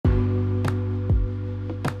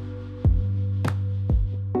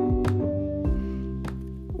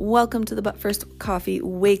Welcome to the But First Coffee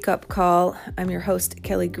Wake Up Call. I'm your host,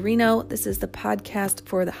 Kelly Garino. This is the podcast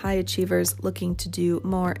for the high achievers looking to do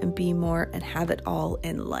more and be more and have it all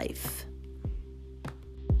in life.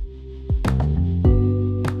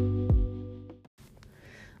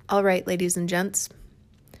 All right, ladies and gents,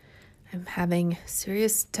 I'm having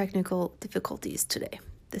serious technical difficulties today.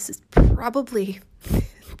 This is probably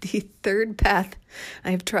the third path I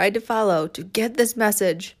have tried to follow to get this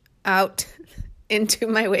message out into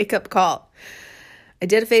my wake-up call. I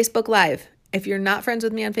did a Facebook Live. If you're not friends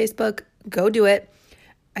with me on Facebook, go do it.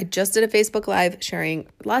 I just did a Facebook Live sharing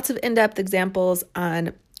lots of in-depth examples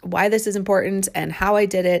on why this is important and how I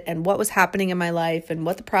did it and what was happening in my life and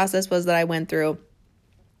what the process was that I went through.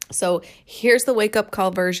 So here's the wake-up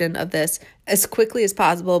call version of this as quickly as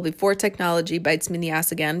possible before technology bites me in the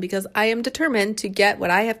ass again, because I am determined to get what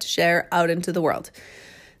I have to share out into the world,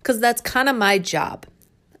 because that's kind of my job.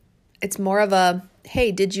 It's more of a,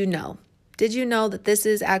 hey, did you know? Did you know that this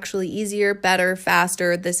is actually easier, better,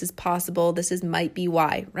 faster? This is possible. Might be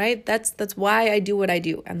why, right? That's why I do what I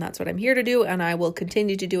do, and that's what I'm here to do, and I will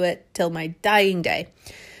continue to do it till my dying day.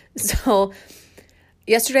 So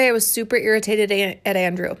yesterday, I was super irritated at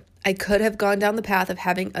Andrew. I could have gone down the path of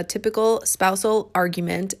having a typical spousal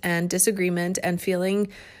argument and disagreement and feeling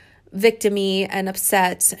victim-y and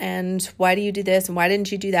upset and why do you do this and why didn't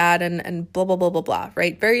you do that and blah, blah, blah, blah, blah,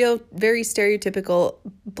 right? Very stereotypical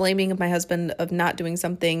blaming of my husband of not doing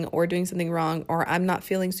something or doing something wrong or I'm not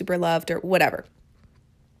feeling super loved or whatever.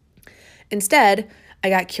 Instead, I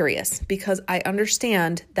got curious because I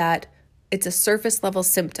understand that it's a surface level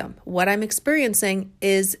symptom. What I'm experiencing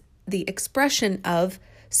is the expression of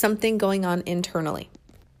something going on internally.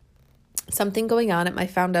 Something going on at my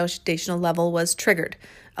foundational level was triggered.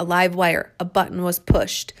 A live wire, a button was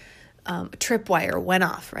pushed, a tripwire went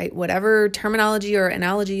off, right? Whatever terminology or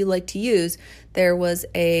analogy you like to use, there was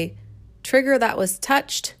a trigger that was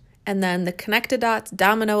touched, and then the connected dots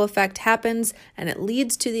domino effect happens, and it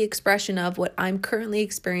leads to the expression of what I'm currently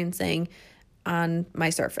experiencing on my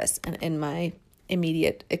surface and in my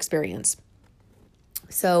immediate experience.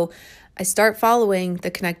 So I start following the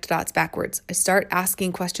connected dots backwards. I start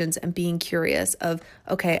asking questions and being curious of,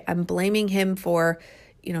 okay, I'm blaming him for,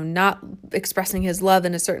 not expressing his love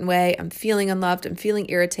in a certain way. I'm feeling unloved. I'm feeling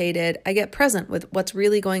irritated. I get present with what's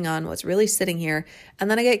really going on, what's really sitting here.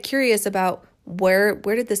 And then I get curious about where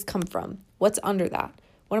did this come from? What's under that?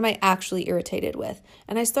 What am I actually irritated with?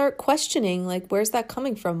 And I start questioning, where's that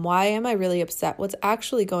coming from? Why am I really upset? What's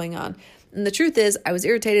actually going on? And the truth is, I was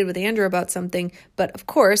irritated with Andrew about something, but of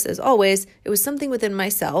course, as always, it was something within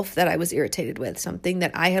myself that I was irritated with, something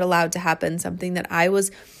that I had allowed to happen, something that I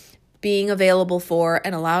was being available for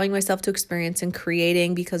and allowing myself to experience and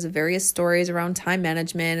creating because of various stories around time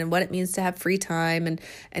management and what it means to have free time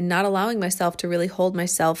and not allowing myself to really hold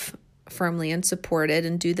myself firmly and supported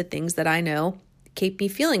and do the things that I know keep me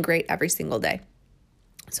feeling great every single day.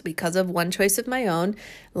 So because of one choice of my own,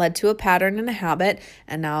 led to a pattern and a habit,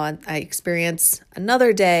 and now I experience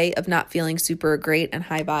another day of not feeling super great and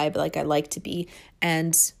high vibe like I like to be,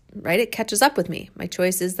 and right, it catches up with me. My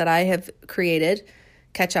choices that I have created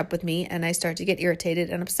catch up with me, and I start to get irritated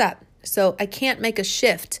and upset. So I can't make a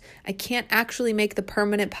shift. I can't actually make the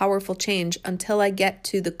permanent, powerful change until I get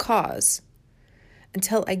to the cause.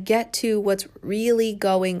 Until I get to what's really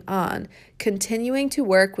going on. Continuing to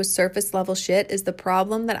work with surface level shit is the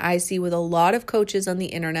problem that I see with a lot of coaches on the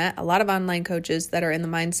internet, a lot of online coaches that are in the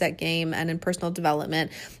mindset game and in personal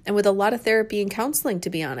development, and with a lot of therapy and counseling, to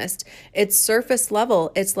be honest. It's surface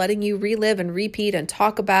level. It's letting you relive and repeat and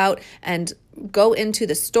talk about and go into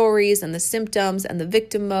the stories and the symptoms and the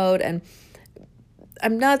victim mode. And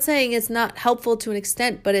I'm not saying it's not helpful to an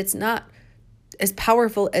extent, but it's not as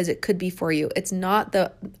powerful as it could be for you. It's not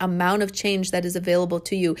the amount of change that is available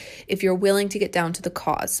to you if you're willing to get down to the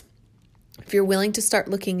cause. If you're willing to start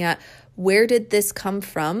looking at where did this come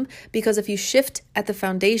from? Because if you shift at the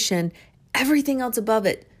foundation, everything else above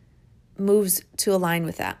it moves to align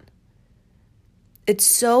with that. It's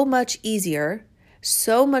so much easier,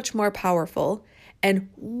 so much more powerful, and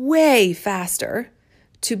way faster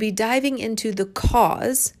to be diving into the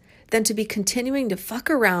cause than to be continuing to fuck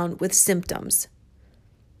around with symptoms.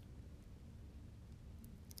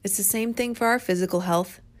 It's the same thing for our physical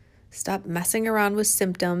health. Stop messing around with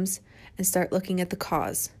symptoms and start looking at the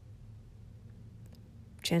cause.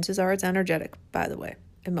 Chances are it's energetic, by the way,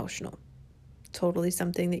 emotional. Totally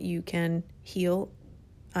something that you can heal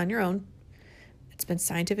on your own. It's been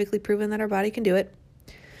scientifically proven that our body can do it.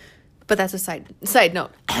 But that's a side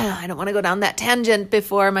note. I don't want to go down that tangent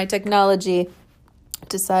before my technology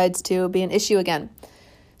decides to be an issue again.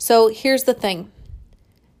 So here's the thing.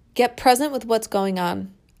 Get present with what's going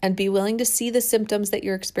on. and be willing to see the symptoms that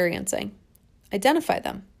you're experiencing. Identify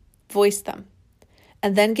them, voice them,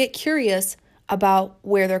 and then get curious about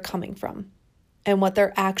where they're coming from and what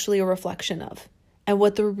they're actually a reflection of and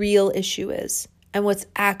what the real issue is and what's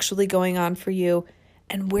actually going on for you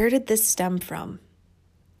and where did this stem from.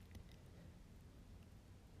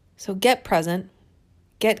 So get present,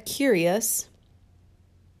 get curious,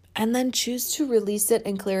 and then choose to release it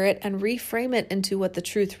and clear it and reframe it into what the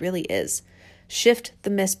truth really is. Shift the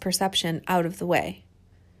misperception out of the way.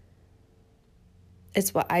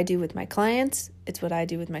 It's what I do with my clients. It's what I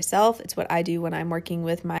do with myself. It's what I do when I'm working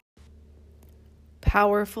with my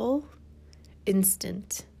powerful,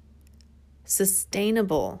 instant,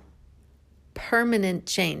 sustainable, permanent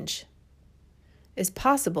change is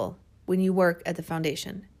possible when you work at the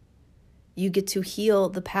foundation. You get to heal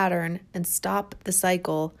the pattern and stop the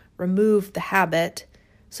cycle, remove the habit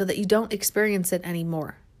so that you don't experience it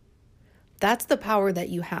anymore. That's the power that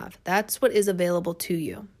you have. That's what is available to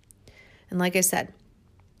you. And like I said,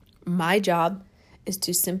 my job is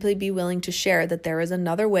to simply be willing to share that there is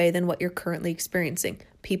another way than what you're currently experiencing.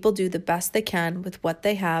 People do the best they can with what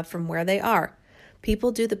they have from where they are.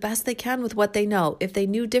 People do the best they can with what they know. If they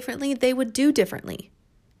knew differently, they would do differently.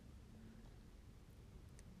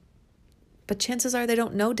 But chances are they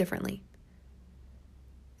don't know differently.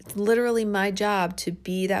 It's literally my job to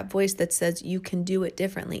be that voice that says you can do it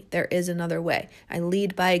differently. There is another way. I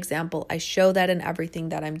lead by example. I show that in everything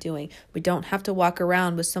that I'm doing. We don't have to walk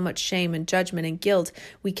around with so much shame and judgment and guilt.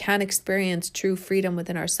 We can experience true freedom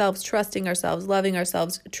within ourselves, trusting ourselves, loving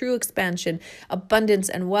ourselves, true expansion, abundance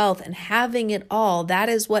and wealth, and having it all. That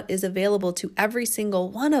is what is available to every single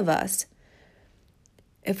one of us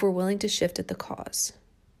if we're willing to shift at the cause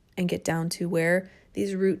and get down to where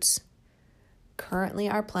these roots currently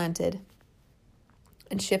are planted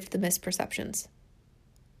and shift the misperceptions.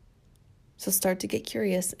 So start to get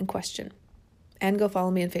curious and question. And go follow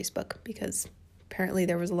me on Facebook because apparently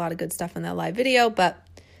there was a lot of good stuff in that live video, but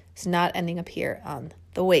it's not ending up here on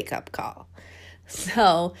the wake up call.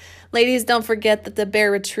 So, ladies, don't forget that the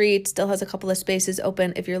Bear Retreat still has a couple of spaces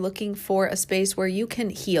open. If you're looking for a space where you can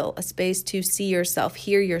heal, a space to see yourself,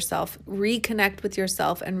 hear yourself, reconnect with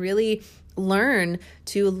yourself, and really learn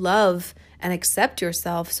to love and accept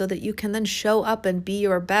yourself so that you can then show up and be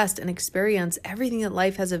your best and experience everything that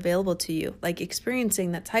life has available to you, like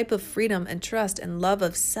experiencing that type of freedom and trust and love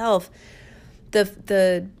of self,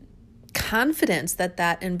 the confidence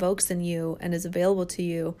that invokes in you and is available to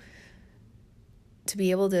you to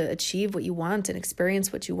be able to achieve what you want and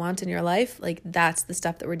experience what you want in your life. Like that's the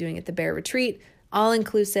stuff that we're doing at the Bear Retreat, all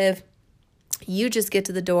inclusive. You just get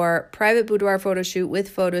to the door, private boudoir photo shoot with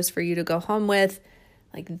photos for you to go home with.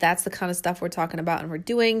 Like that's the kind of stuff we're talking about and we're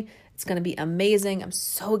doing. It's going to be amazing. I'm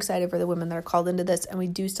so excited for the women that are called into this, and we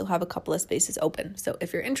do still have a couple of spaces open. So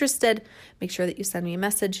if you're interested, make sure that you send me a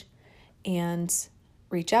message and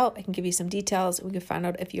reach out. I can give you some details. We can find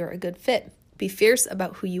out if you're a good fit. Be fierce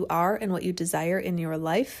about who you are and what you desire in your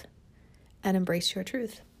life, and embrace your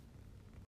truth.